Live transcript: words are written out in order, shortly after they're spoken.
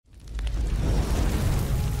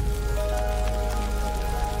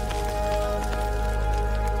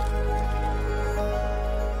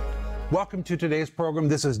Welcome to today's program.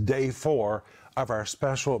 This is day 4 of our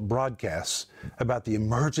special broadcasts about the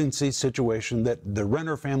emergency situation that the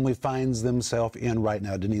Renner family finds themselves in right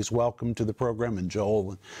now. Denise, welcome to the program, and Joel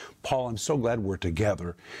and Paul, I'm so glad we're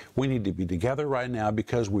together. We need to be together right now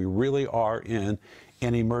because we really are in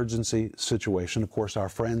an emergency situation. Of course, our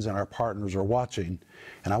friends and our partners are watching,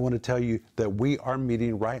 and I want to tell you that we are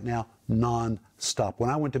meeting right now non-stop. When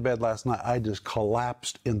I went to bed last night, I just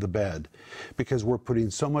collapsed in the bed because we're putting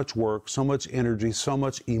so much work, so much energy, so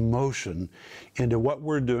much emotion into what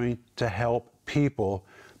we're doing to help people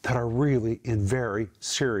that are really in very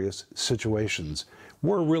serious situations.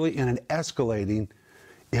 We're really in an escalating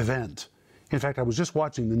event. In fact, I was just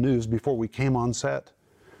watching the news before we came on set.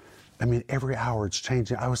 I mean, every hour it's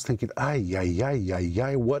changing. I was thinking,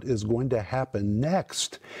 what is going to happen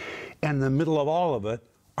next? And in the middle of all of it,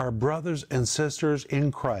 our brothers and sisters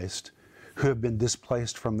in Christ who have been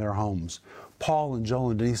displaced from their homes. Paul and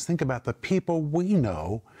Joel and Denise, think about the people we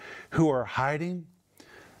know who are hiding,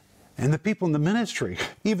 and the people in the ministry,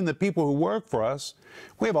 even the people who work for us.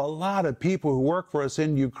 We have a lot of people who work for us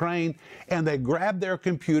in Ukraine, and they grabbed their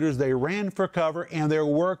computers, they ran for cover, and they're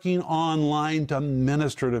working online to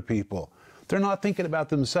minister to people. They're not thinking about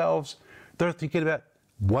themselves. They're thinking about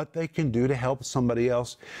what they can do to help somebody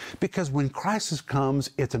else. Because when crisis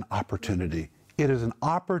comes, it's an opportunity. It is an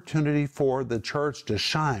opportunity for the church to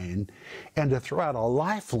shine and to throw out a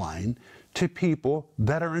lifeline to people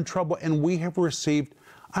that are in trouble. And we have received,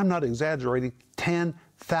 I'm not exaggerating,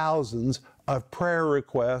 10,000s of prayer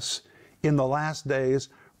requests in the last days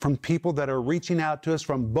from people that are reaching out to us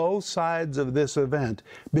from both sides of this event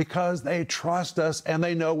because they trust us and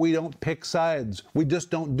they know we don't pick sides. We just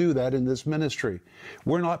don't do that in this ministry.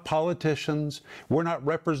 We're not politicians. We're not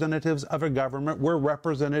representatives of a government. We're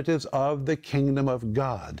representatives of the kingdom of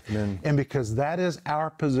God. Amen. And because that is our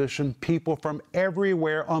position, people from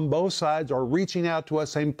everywhere on both sides are reaching out to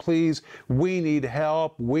us saying, please, we need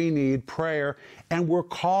help, we need prayer. And we're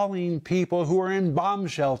calling people who are in bomb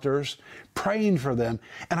shelters, praying for them.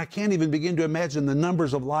 And I can't even begin to imagine the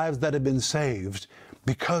numbers of lives that have been saved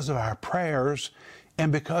because of our prayers and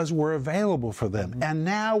because we're available for them. And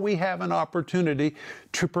now we have an opportunity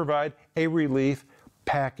to provide a relief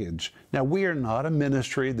package. Now, we are not a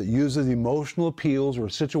ministry that uses emotional appeals or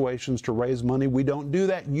situations to raise money. We don't do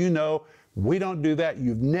that. You know, we don't do that.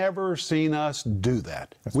 You've never seen us do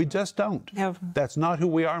that. We just don't. Never. That's not who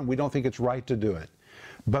we are, and we don't think it's right to do it.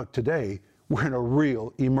 But today, we're in a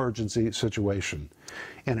real emergency situation.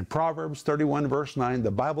 And in Proverbs 31, verse 9,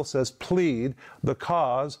 the Bible says, plead the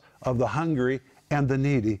cause of the hungry and the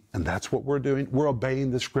needy. And that's what we're doing. We're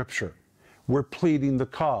obeying the Scripture. We're pleading the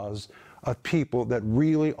cause of people that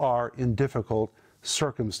really are in difficult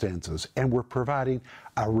circumstances. And we're providing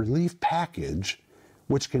a relief package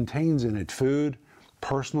which contains in it food,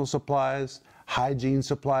 personal supplies, hygiene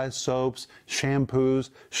supplies, soaps, shampoos,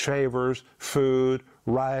 shavers, food,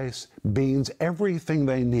 rice, beans, everything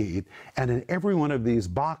they need. And in every one of these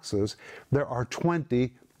boxes, there are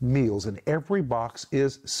 20 meals, and every box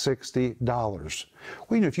is $60.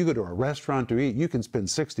 Well, you know, if you go to a restaurant to eat, you can spend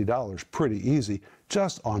 $60 pretty easy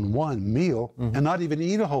just on one meal and not even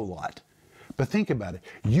eat a whole lot. But think about it.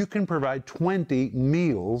 You can provide 20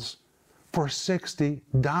 meals for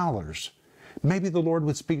 $60. Maybe the Lord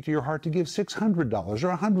would speak to your heart to give $600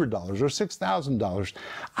 or $100 or $6,000.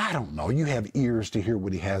 I don't know. You have ears to hear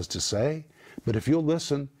what He has to say. But if you'll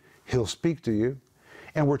listen, He'll speak to you.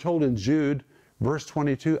 And we're told in Jude, verse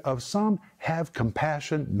 22, of some have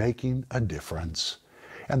compassion making a difference.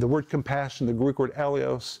 And the word compassion, the Greek word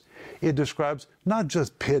eleos, it describes not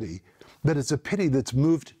just pity, but it's a pity that's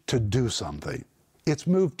moved to do something. It's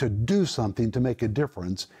moved to do something to make a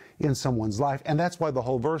difference in someone's life. And that's why the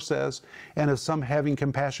whole verse says, and of some having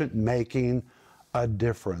compassion, making a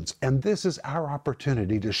difference. And this is our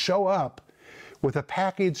opportunity to show up with a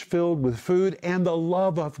package filled with food and the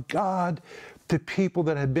love of God to people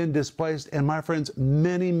that have been displaced. And my friends,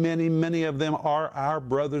 many, many, many of them are our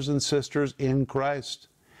brothers and sisters in Christ.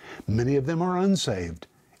 Many of them are unsaved,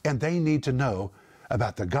 and they need to know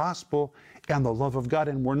about the gospel and the love of God.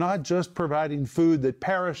 And we're not just providing food that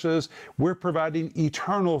perishes, we're providing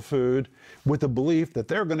eternal food with the belief that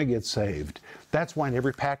they're going to get saved. That's why in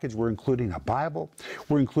every package we're including a Bible,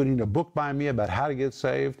 we're including a book by me about how to get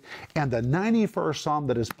saved, and the 91st Psalm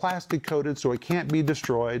that is plastic coated so it can't be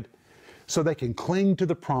destroyed, so they can cling to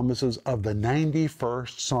the promises of the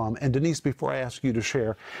 91st Psalm. And Denise, before I ask you to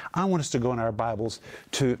share, I want us to go in our Bibles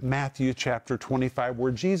to Matthew chapter 25,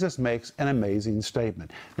 where Jesus makes an amazing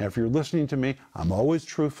statement. Now, if you're listening to me, I'm always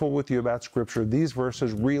truthful with you about Scripture. These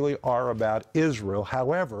verses really are about Israel.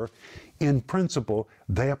 However, in principle,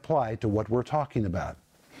 they apply to what we're talking about.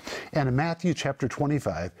 And in Matthew chapter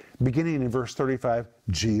 25, beginning in verse 35,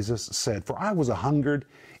 Jesus said, "For I was a hungered,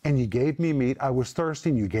 and you gave me meat. I was thirsty,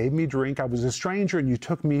 and you gave me drink. I was a stranger, and you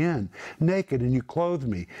took me in. Naked, and you clothed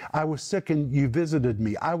me. I was sick, and you visited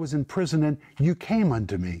me. I was in prison, and you came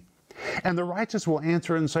unto me." And the righteous will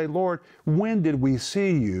answer and say, "Lord, when did we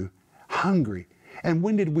see you hungry? And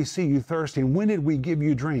when did we see you thirsty? And when did we give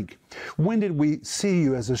you drink? When did we see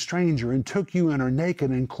you as a stranger and took you in, or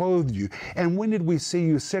naked and clothed you? And when did we see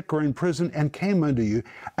you sick or in prison and came unto you?"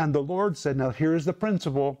 And the Lord said, now here's the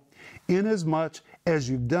principle, "Inasmuch as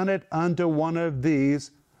you've done it unto one of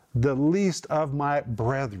these, the least of my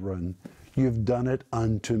brethren, you've done it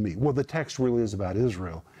unto me." Well, the text really is about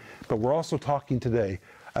Israel, but we're also talking today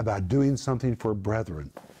about doing something for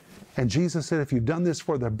brethren. And Jesus said, if you've done this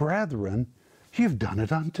for the brethren, you've done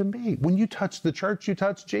it unto me. When you touch the church, you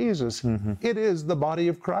touch Jesus. It is the body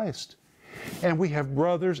of Christ. And we have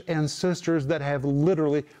brothers and sisters that have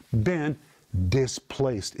literally been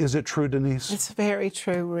displaced. Is it true, Denise? It's very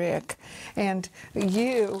true, Rick. And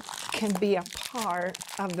you can be a part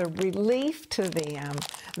of the relief to them.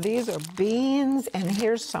 These are beans, and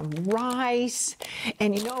here's some rice.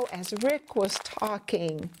 And you know, as Rick was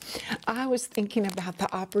talking, I was thinking about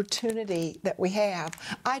the opportunity that we have.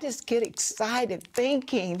 I just get excited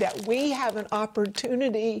thinking that we have an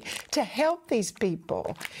opportunity to help these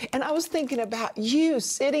people. And I was thinking about you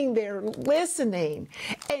sitting there listening,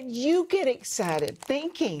 and you get excited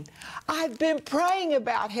thinking, I've been praying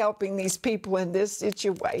about helping these people in this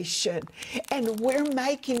situation, and we're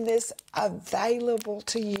making this available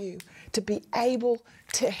to you to be able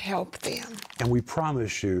to help them. And we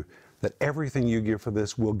promise you that everything you give for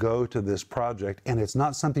this will go to this project, and it's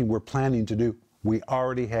not something we're planning to do. We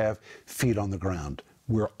already have feet on the ground.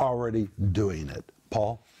 We're already doing it.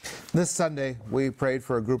 Paul? This Sunday, we prayed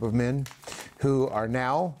for a group of men who are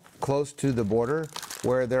now close to the border,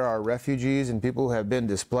 where there are refugees and people who have been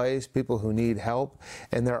displaced, people who need help,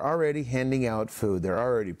 and they're already handing out food. They're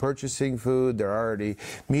already purchasing food. They're already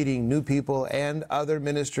meeting new people and other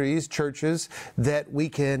ministries, churches, that we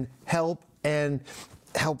can help and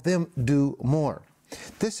help them do more.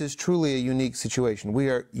 This is truly a unique situation. We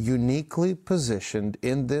are uniquely positioned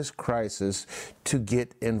in this crisis to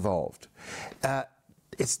get involved.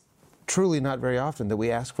 It's truly not very often that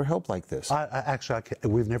we ask for help like this.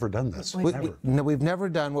 We've never done this. We've never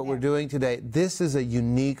done what we're doing today. This is a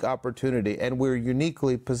unique opportunity, and we're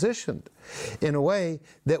uniquely positioned in a way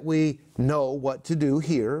that we know what to do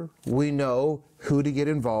here. We know who to get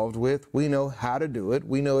involved with. We know how to do it.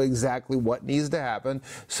 We know exactly what needs to happen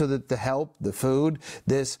so that the help, the food,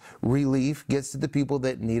 this relief gets to the people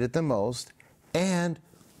that need it the most, and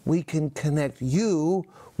we can connect you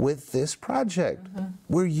with this project.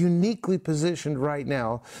 We're uniquely positioned right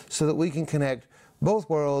now so that we can connect both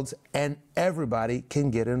worlds and everybody can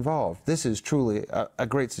get involved. This is truly a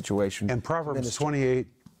great situation. And Proverbs 28,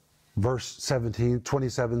 verse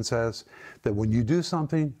 27 says that when you do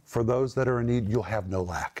something for those that are in need, you'll have no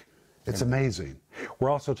lack. It's amazing. We're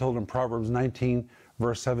also told in Proverbs 19,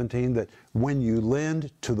 verse 17, that when you lend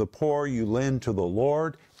to the poor, you lend to the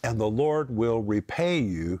Lord, and the Lord will repay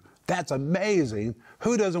you. That's amazing.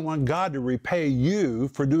 Who doesn't want God to repay you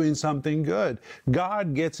for doing something good?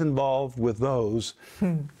 God gets involved with those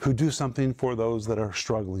who do something for those that are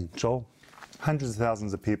struggling. Joel? Hundreds of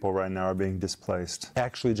thousands of people right now are being displaced.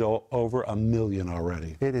 Actually, Joel, over 1 million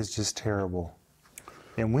already. It is just terrible.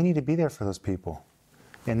 And we need to be there for those people.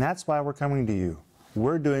 And that's why we're coming to you.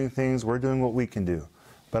 We're doing things, we're doing what we can do.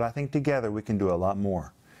 But I think together we can do a lot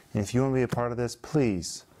more. And if you want to be a part of this,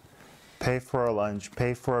 please pay for a lunch,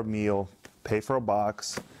 pay for a meal, pay for a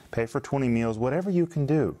box, pay for 20 meals, whatever you can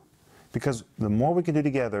do. Because the more we can do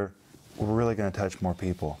together, we're really going to touch more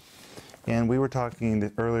people. And we were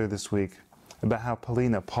talking earlier this week about how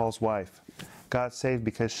Polina, Paul's wife, got saved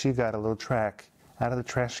because she got a little tract out of the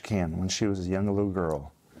trash can when she was a young little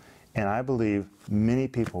girl. And I believe many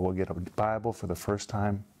people will get a Bible for the first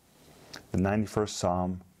time, the 91st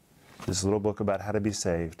Psalm, this little book about how to be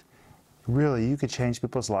saved. Really, you could change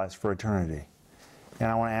people's lives for eternity. And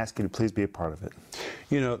I want to ask you to please be a part of it.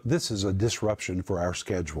 You know, this is a disruption for our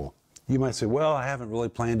schedule. You might say, well, I haven't really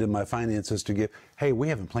planned in my finances to give. Hey, we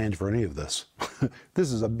haven't planned for any of this.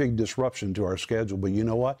 This is a big disruption to our schedule, but you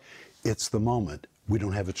know what? It's the moment. We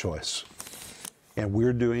don't have a choice. And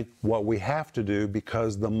we're doing what we have to do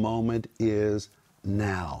because the moment is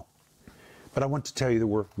now. But I want to tell you that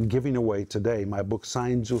we're giving away today my book,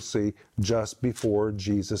 Signs You'll See Just Before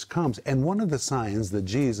Jesus Comes. And one of the signs that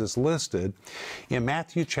Jesus listed in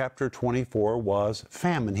Matthew chapter 24 was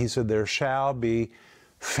famine. He said, there shall be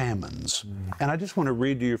famines. And I just want to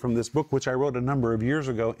read to you from this book, which I wrote a number of years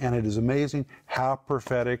ago, and it is amazing how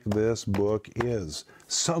prophetic this book is.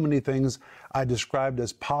 So many things I described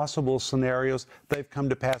as possible scenarios, they've come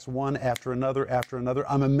to pass one after another after another.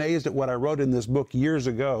 I'm amazed at what I wrote in this book years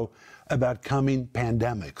ago about coming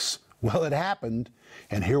pandemics. Well, it happened,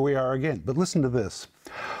 and here we are again. But listen to this.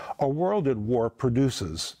 A world at war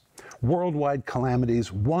produces worldwide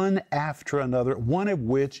calamities, one after another, one of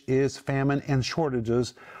which is famine and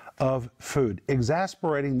shortages of food.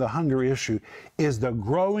 Exasperating the hunger issue is the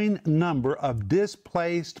growing number of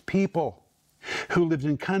displaced people who lived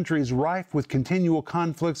in countries rife with continual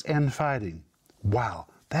conflicts and fighting. Wow,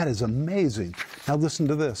 that is amazing. Now listen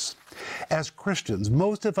to this. As Christians,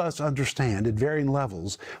 most of us understand at varying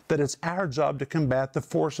levels that it's our job to combat the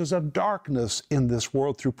forces of darkness in this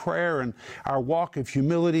world through prayer and our walk of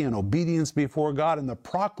humility and obedience before God and the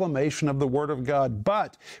proclamation of the Word of God.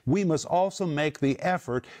 But we must also make the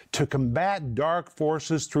effort to combat dark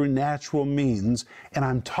forces through natural means. And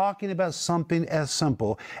I'm talking about something as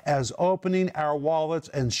simple as opening our wallets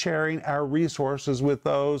and sharing our resources with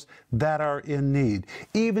those that are in need.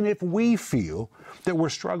 Even if we feel that we're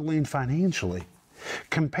struggling financially.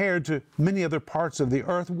 Compared to many other parts of the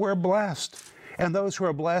earth, we're blessed. And those who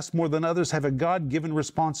are blessed more than others have a God-given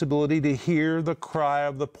responsibility to hear the cry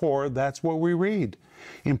of the poor. That's what we read.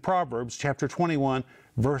 In Proverbs chapter 21,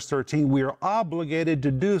 verse 13, we are obligated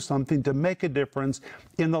to do something to make a difference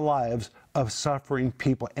in the lives of suffering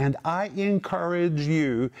people. And I encourage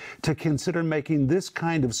you to consider making this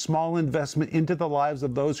kind of small investment into the lives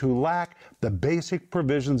of those who lack the basic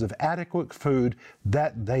provisions of adequate food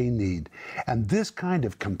that they need. And this kind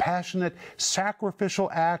of compassionate, sacrificial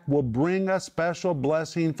act will bring a special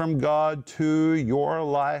blessing from God to your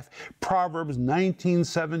life. Proverbs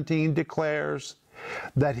 19:17 declares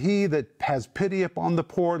that he that has pity upon the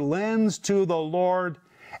poor lends to the Lord,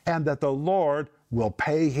 and that the Lord will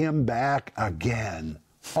pay him back again.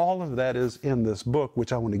 All of that is in this book,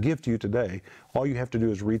 which I want to give to you today. All you have to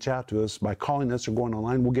do is reach out to us by calling us or going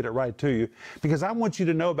online. We'll get it right to you, because I want you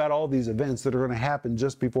to know about all these events that are going to happen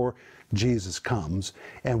just before Jesus comes.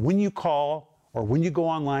 And when you call or when you go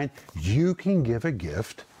online, you can give a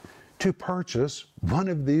gift to purchase one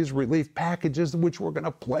of these relief packages, which we're going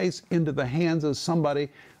to place into the hands of somebody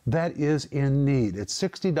that is in need. It's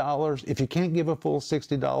 $60. If you can't give a full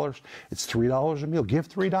 $60, it's $3 a meal. Give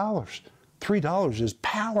 $3. $3 is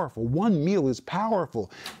powerful. One meal is powerful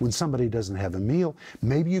when somebody doesn't have a meal.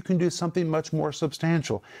 Maybe you can do something much more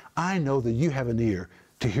substantial. I know that you have an ear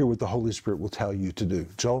to hear what the Holy Spirit will tell you to do.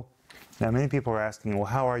 Joel? Now, many people are asking, well,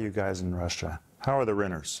 how are you guys in Russia? How are the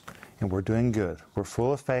Renners? And we're doing good. We're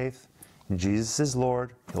full of faith. Jesus is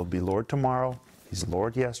Lord. He'll be Lord tomorrow. He's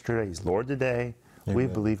Lord yesterday. He's Lord today. Amen. We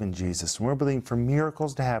believe in Jesus. And we're believing for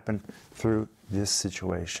miracles to happen through this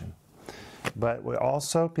situation. But we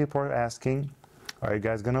also, people are asking, are you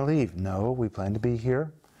guys going to leave? No, we plan to be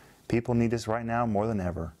here. People need us right now more than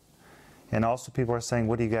ever. And also people are saying,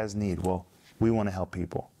 what do you guys need? Well, we want to help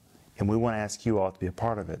people. And we want to ask you all to be a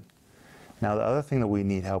part of it. Now, the other thing that we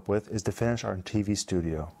need help with is to finish our TV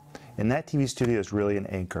studio. And that TV studio is really an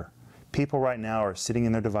anchor. People right now are sitting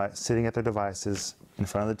at their devices in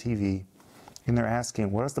front of the TV, and they're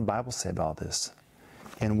asking, what does the Bible say about this?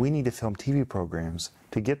 And we need to film TV programs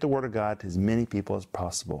to get the Word of God to as many people as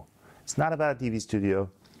possible. It's not about a TV studio.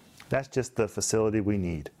 That's just the facility we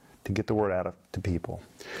need to get the Word out to people.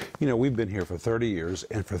 You know, we've been here for 30 years,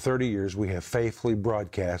 and for 30 years we have faithfully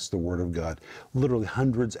broadcast the Word of God. Literally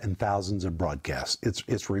hundreds and thousands of broadcasts.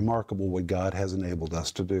 It's remarkable what God has enabled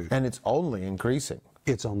us to do. And it's only increasing.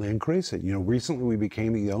 It's only increasing. You know, recently we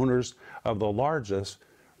became the owners of the largest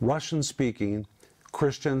Russian-speaking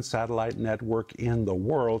Christian satellite network in the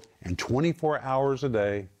world, and 24 hours a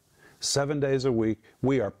day, 7 days a week,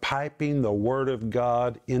 we are piping the Word of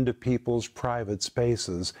God into people's private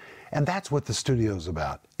spaces. And that's what the studio is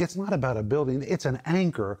about. It's not about a building, it's an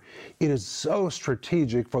anchor. It is so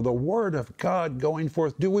strategic for the Word of God going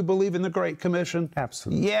forth. Do we believe in the Great Commission?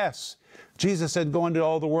 Absolutely. Yes. Jesus said, go into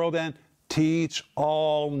all the world and teach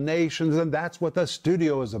all nations, and that's what the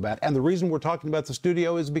studio is about. And the reason we're talking about the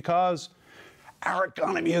studio is because our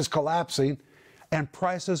economy is collapsing and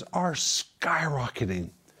prices are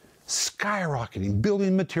skyrocketing. Skyrocketing.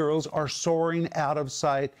 Building materials are soaring out of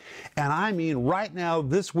sight. And I mean, right now,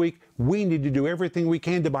 this week, we need to do everything we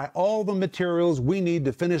can to buy all the materials we need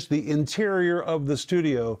to finish the interior of the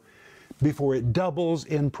studio before it doubles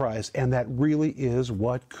in price. And that really is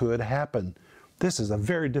what could happen. This is a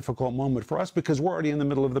very difficult moment for us because we're already in the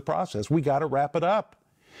middle of the process. We got to wrap it up.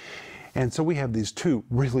 And so we have these two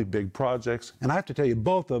really big projects, and I have to tell you,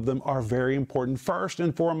 both of them are very important. First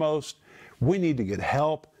and foremost, we need to get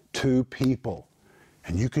help to people.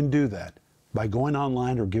 And you can do that by going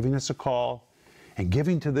online or giving us a call and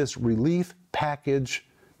giving to this relief package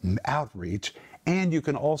outreach. And you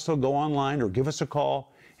can also go online or give us a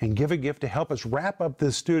call and give a gift to help us wrap up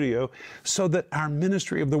this studio so that our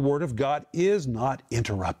ministry of the Word of God is not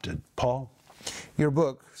interrupted. Paul? Your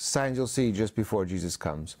book, Signs You'll See Just Before Jesus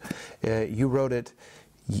Comes, you wrote it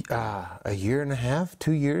a year and a half,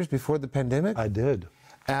 2 years before the pandemic? I did.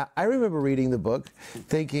 I remember reading the book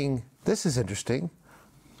thinking, this is interesting.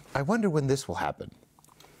 I wonder when this will happen.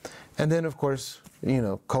 And then, of course,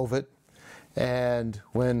 COVID. And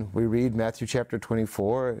when we read Matthew chapter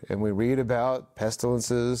 24, and we read about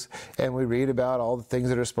pestilences, and we read about all the things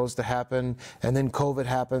that are supposed to happen, and then COVID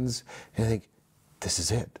happens, and I think, this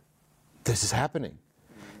is it. This is happening.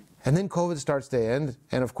 And then COVID starts to end,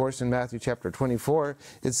 and of course in Matthew chapter 24,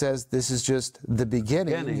 it says this is just the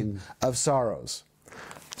beginning of sorrows.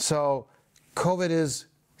 So COVID is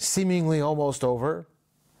seemingly almost over,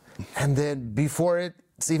 and then before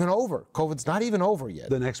it's even over, COVID's not even over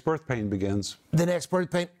yet. The next birth pain begins. The next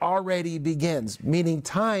birth pain already begins, meaning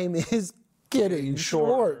time is getting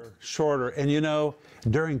shorter. And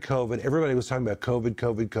during COVID, everybody was talking about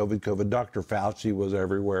COVID. Dr. Fauci was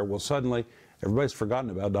everywhere. Well, suddenly, everybody's forgotten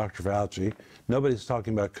about Dr. Fauci. Nobody's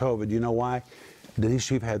talking about COVID. You know why?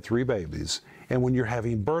 Denise, you've had 3 babies. And when you're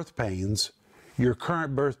having birth pains, your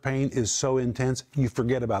current birth pain is so intense, you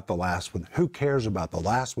forget about the last one. Who cares about the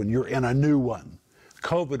last one? You're in a new one.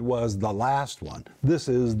 COVID was the last one. This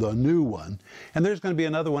is the new one. And there's going to be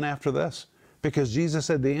another one after this. Because Jesus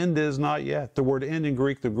said the end is not yet. The word end in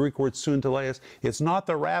Greek, the Greek word sunteleis, it's not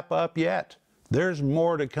the wrap up yet. There's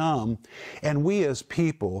more to come. And we as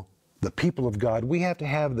people, the people of God, we have to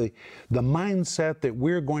have the mindset that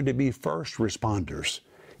we're going to be first responders.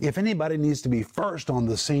 If anybody needs to be first on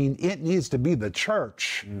the scene, it needs to be the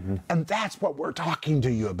church. And that's what we're talking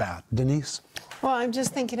to you about. Denise? Well, I'm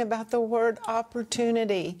just thinking about the word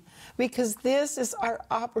opportunity, because this is our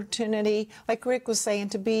opportunity, like Rick was saying,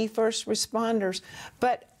 to be first responders.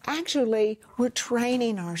 But actually, we're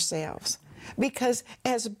training ourselves, because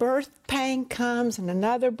as birth pang comes and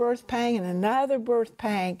another birth pang and another birth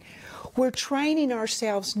pang, we're training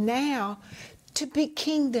ourselves now to be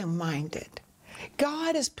kingdom-minded.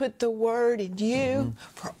 God has put the Word in you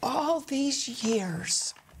for all these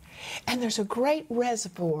years. And there's a great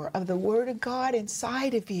reservoir of the Word of God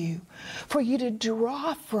inside of you for you to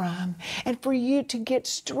draw from and for you to get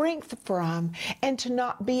strength from, and to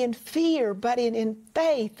not be in fear, but in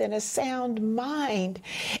faith and a sound mind.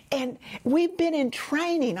 And we've been in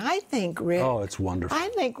training, I think, Rick. Oh, it's wonderful. I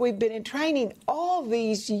think we've been in training all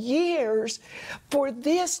these years for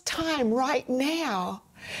this time right now,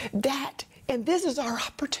 and this is our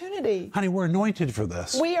opportunity. Honey, we're anointed for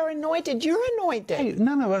this. We are anointed. You're anointed. Hey,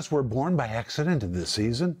 none of us were born by accident in this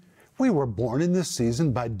season. We were born in this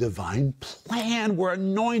season by divine plan. We're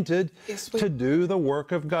anointed to do the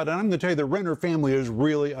work of God. And I'm going to tell you, the Renner family is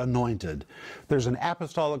really anointed. There's an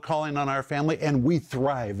apostolic calling on our family, and we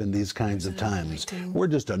thrive in these kinds of times. We're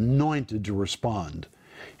just anointed to respond.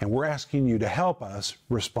 And we're asking you to help us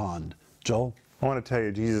respond. Joel? I want to tell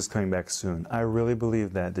you, Jesus is coming back soon. I really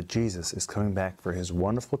believe that Jesus is coming back for His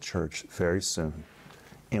wonderful church very soon.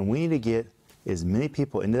 And we need to get as many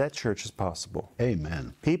people into that church as possible.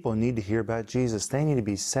 Amen. People need to hear about Jesus. They need to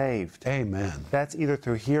be saved. Amen. That's either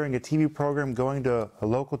through hearing a TV program, going to a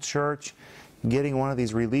local church, getting one of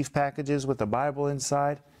these relief packages with the Bible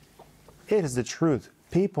inside. It is the truth.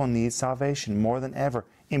 People need salvation more than ever,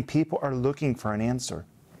 and people are looking for an answer.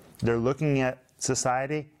 They're looking at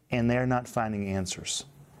society, and they're not finding answers.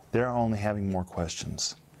 They're only having more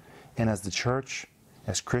questions. And as the church,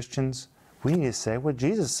 as Christians, we need to say what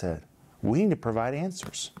Jesus said. We need to provide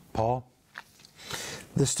answers. Paul?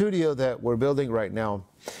 The studio that we're building right now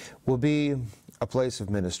will be a place of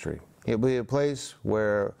ministry. It will be a place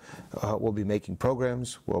where we'll be making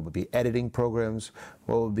programs, we'll be editing programs,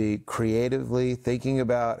 we'll be creatively thinking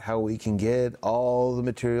about how we can get all the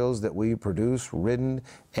materials that we produce, written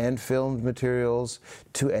and filmed materials,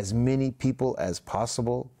 to as many people as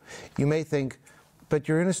possible. You may think, but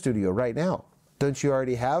you're in a studio right now. Don't you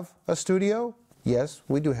already have a studio? Yes,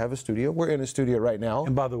 we do have a studio. We're in a studio right now.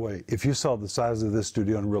 And by the way, if you saw the size of this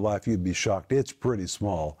studio in real life, you'd be shocked. It's pretty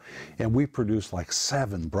small. And we produce like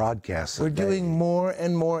 7 broadcasts a day. We're doing more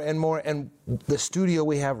and more and more. And the studio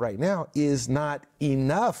we have right now is not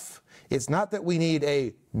enough. It's not that we need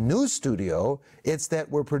a new studio. It's that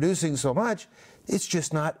we're producing so much, it's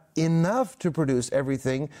just not enough to produce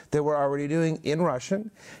everything that we're already doing in Russian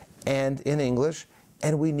and in English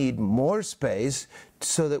and we need more space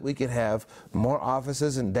so that we can have more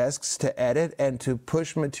offices and desks to edit and to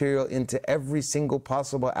push material into every single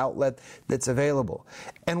possible outlet that's available.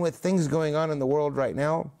 And with things going on in the world right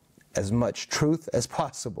now, as much truth as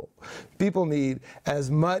possible. People need as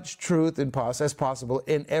much truth as possible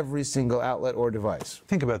in every single outlet or device.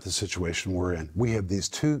 Think about the situation we're in. We have these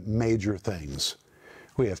two major things.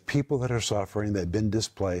 We have people that are suffering, they've been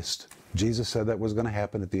displaced. Jesus said that was going to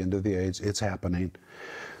happen at the end of the age. It's happening.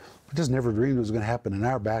 We just never dreamed it was going to happen in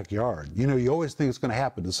our backyard. You know, you always think it's going to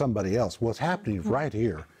happen to somebody else. Well, it's happening right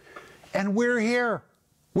here. And we're here.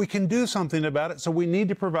 We can do something about it. So we need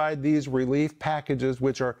to provide these relief packages,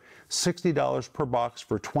 which are $60 per box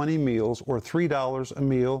for 20 meals or $3 a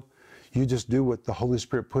meal. You just do what the Holy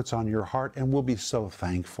Spirit puts on your heart, and we'll be so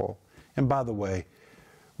thankful. And by the way,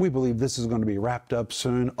 we believe this is going to be wrapped up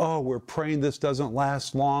soon. Oh, we're praying this doesn't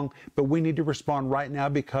last long, but we need to respond right now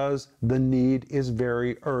because the need is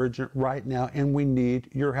very urgent right now, and we need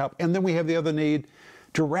your help. And then we have the other need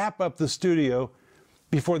to wrap up the studio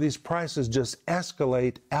before these prices just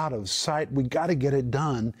escalate out of sight. We got to get it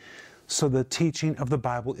done so the teaching of the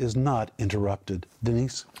Bible is not interrupted.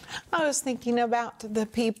 Denise? I was thinking about the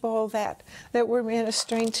people that we're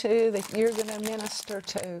ministering to, that you're going to minister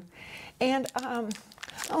to. And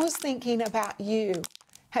I was thinking about you.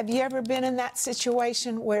 Have you ever been in that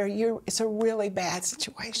situation where it's a really bad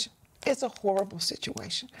situation? It's a horrible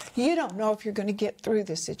situation. You don't know if you're going to get through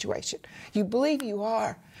this situation. You believe you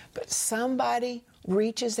are, but somebody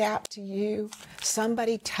reaches out to you,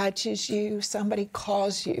 somebody touches you, somebody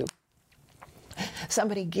calls you,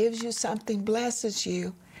 somebody gives you something, blesses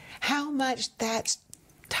you. How much that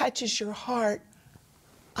touches your heart.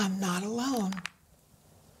 I'm not alone.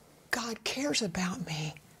 God cares about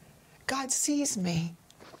me. God sees me.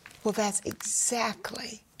 Well, that's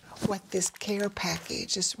exactly what this care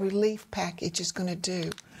package, this relief package is going to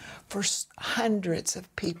do for hundreds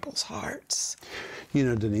of people's hearts. You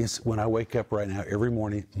know, Denise, when I wake up right now, every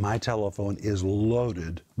morning, my telephone is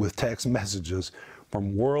loaded with text messages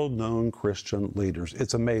from world-known Christian leaders.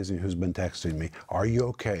 It's amazing who's been texting me. Are you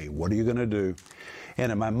okay? What are you going to do?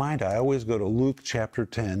 And in my mind, I always go to Luke chapter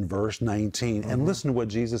 10, verse 19, and listen to what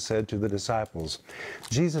Jesus said to the disciples.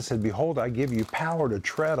 Jesus said, "Behold, I give you power to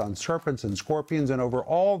tread on serpents and scorpions and over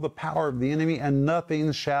all the power of the enemy, and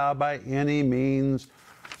nothing shall by any means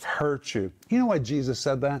hurt you." You know why Jesus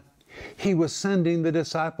said that? He was sending the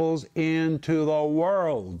disciples into the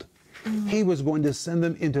world. He was going to send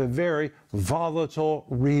them into very volatile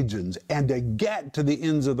regions. And to get to the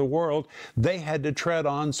ends of the world, they had to tread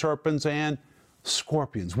on serpents and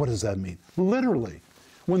scorpions. What does that mean? Literally,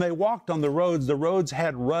 when they walked on the roads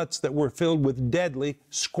had ruts that were filled with deadly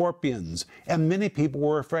scorpions. And many people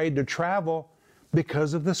were afraid to travel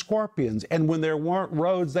because of the scorpions. And when there weren't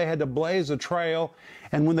roads, they had to blaze a trail.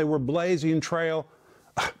 And when they were blazing trail,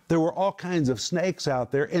 there were all kinds of snakes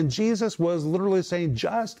out there. And Jesus was literally saying,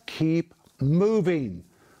 just keep moving.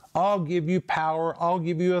 I'll give you power. I'll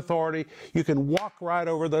give you authority. You can walk right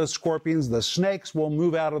over those scorpions. The snakes will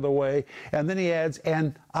move out of the way. And then he adds,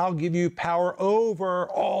 and I'll give you power over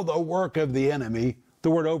all the work of the enemy.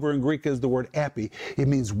 The word over in Greek is the word epi. It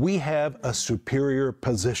means we have a superior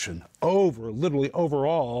position over, literally over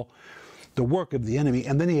all the work of the enemy.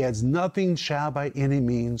 And then he adds, nothing shall by any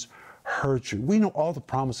means hurt you. We know all the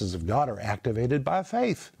promises of God are activated by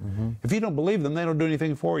faith. If you don't believe them, they don't do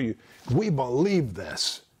anything for you. We believe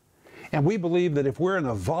this. And we believe that if we're in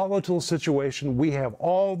a volatile situation, we have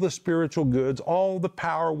all the spiritual goods, all the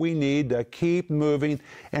power we need to keep moving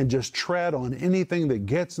and just tread on anything that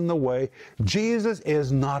gets in the way. Jesus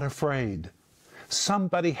is not afraid.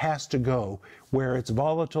 Somebody has to go where it's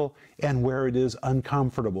volatile and where it is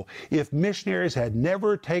uncomfortable. If missionaries had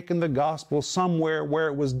never taken the gospel somewhere where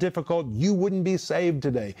it was difficult, you wouldn't be saved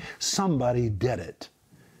today. Somebody did it.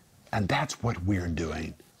 And that's what we're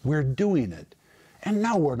doing. We're doing it. And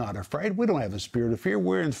no, we're not afraid. We don't have a spirit of fear.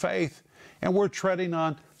 We're in faith. And we're treading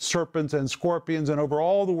on serpents and scorpions and over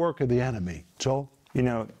all the work of the enemy. Joel? You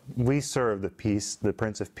know, we serve the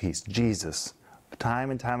Prince of Peace, Jesus.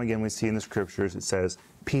 Time and time again we see in the scriptures it says,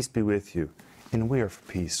 peace be with you. And we are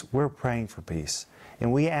for peace. We're praying for peace.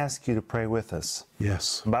 And we ask you to pray with us.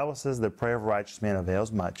 Yes. The Bible says the prayer of a righteous man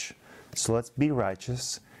avails much. So let's be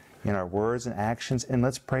righteous in our words and actions, and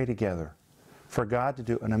let's pray together for God to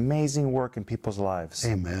do an amazing work in people's lives.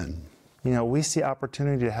 Amen. You know, we see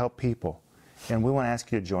opportunity to help people, and we want to ask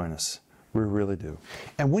you to join us. We really do.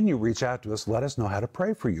 And when you reach out to us, let us know how to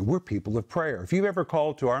pray for you. We're people of prayer. If you've ever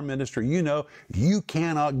called to our ministry, you know you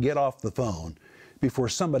cannot get off the phone before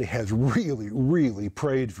somebody has really, really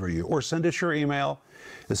prayed for you. Or send us your email.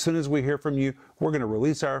 As soon as we hear from you, we're going to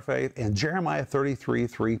release our faith. And Jeremiah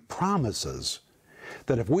 33:3 promises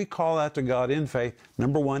that if we call out to God in faith,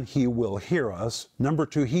 number one, He will hear us. Number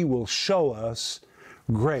two, He will show us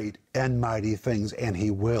great and mighty things, and He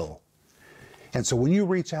will. And so when you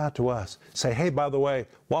reach out to us, say, hey, by the way,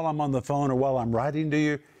 while I'm on the phone or while I'm writing to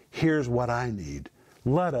you, here's what I need.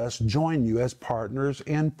 Let us join you as partners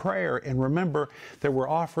in prayer. And remember that we're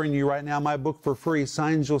offering you right now my book for free,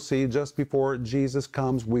 Signs You'll See Just Before Jesus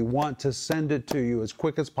Comes. We want to send it to you as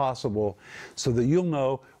quick as possible so that you'll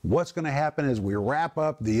know what's going to happen as we wrap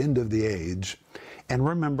up the end of the age. And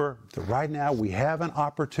remember that right now we have an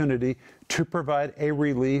opportunity to provide a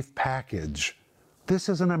relief package. This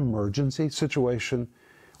is an emergency situation.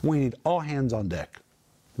 We need all hands on deck.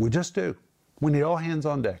 We just do. We need all hands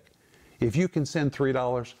on deck. If you can send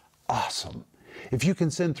 $3, awesome. If you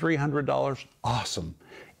can send $300, awesome.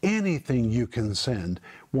 Anything you can send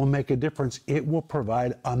will make a difference. It will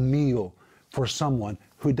provide a meal for someone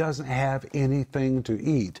who doesn't have anything to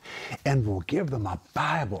eat. And we'll give them a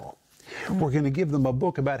Bible. We're going to give them a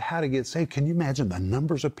book about how to get saved. Can you imagine the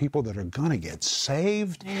numbers of people that are going to get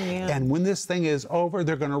saved? Amen. And when this thing is over,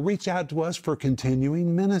 they're going to reach out to us for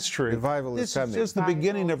continuing ministry. Revival is coming. This is just the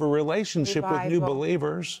beginning of a relationship with new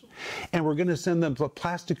believers. And we're going to send them a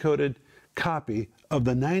plastic-coated copy of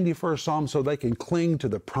the 91st Psalm so they can cling to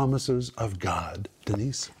the promises of God.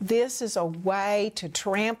 Denise? This is a way to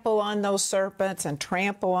trample on those serpents and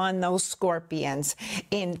trample on those scorpions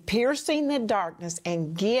in piercing the darkness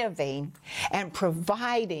and giving and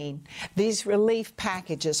providing these relief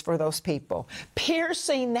packages for those people.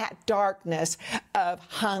 Piercing that darkness of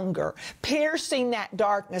hunger, piercing that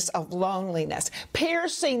darkness of loneliness,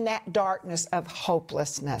 piercing that darkness of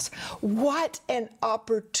hopelessness. What an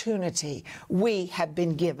opportunity we have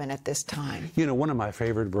been given at this time. You know, one of my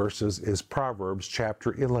favorite verses is Proverbs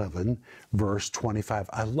chapter 11, verse 25.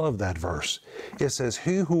 I love that verse. It says,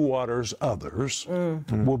 he who waters others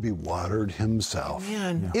will be watered himself.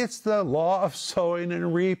 Amen. It's the law of sowing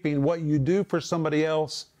and reaping. What you do for somebody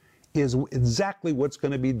else is exactly what's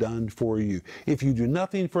going to be done for you. If you do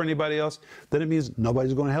nothing for anybody else, then it means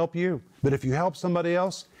nobody's going to help you. But if you help somebody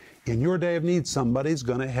else, in your day of need, somebody's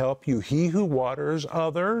going to help you. He who waters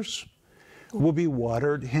others will be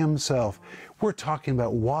watered himself. We're talking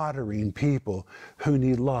about watering people who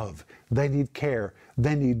need love. They need care.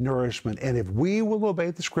 They need nourishment. And if we will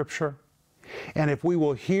obey the Scripture, and if we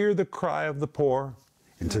will hear the cry of the poor,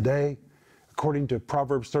 and today, according to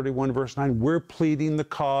Proverbs 31, verse 9, we're pleading the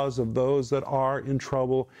cause of those that are in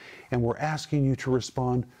trouble, and we're asking you to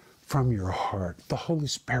respond from your heart. The Holy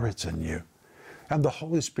Spirit's in you, and the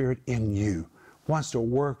Holy Spirit in you wants to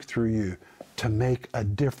work through you to make a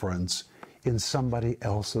difference in somebody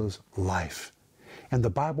else's life. And the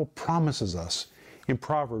Bible promises us in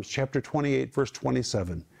Proverbs chapter 28, verse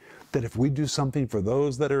 27, that if we do something for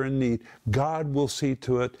those that are in need, God will see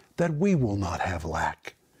to it that we will not have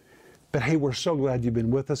lack. But hey, we're so glad you've been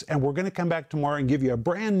with us, and we're going to come back tomorrow and give you a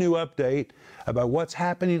brand new update about what's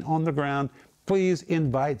happening on the ground. Please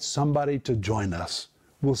invite somebody to join us.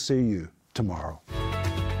 We'll see you tomorrow.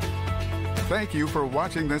 Thank you for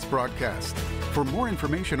watching this broadcast. For more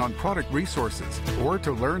information on product resources or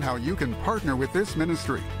to learn how you can partner with this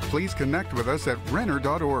ministry, please connect with us at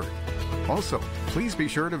Renner.org. Also, please be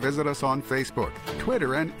sure to visit us on Facebook,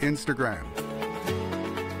 Twitter, and Instagram.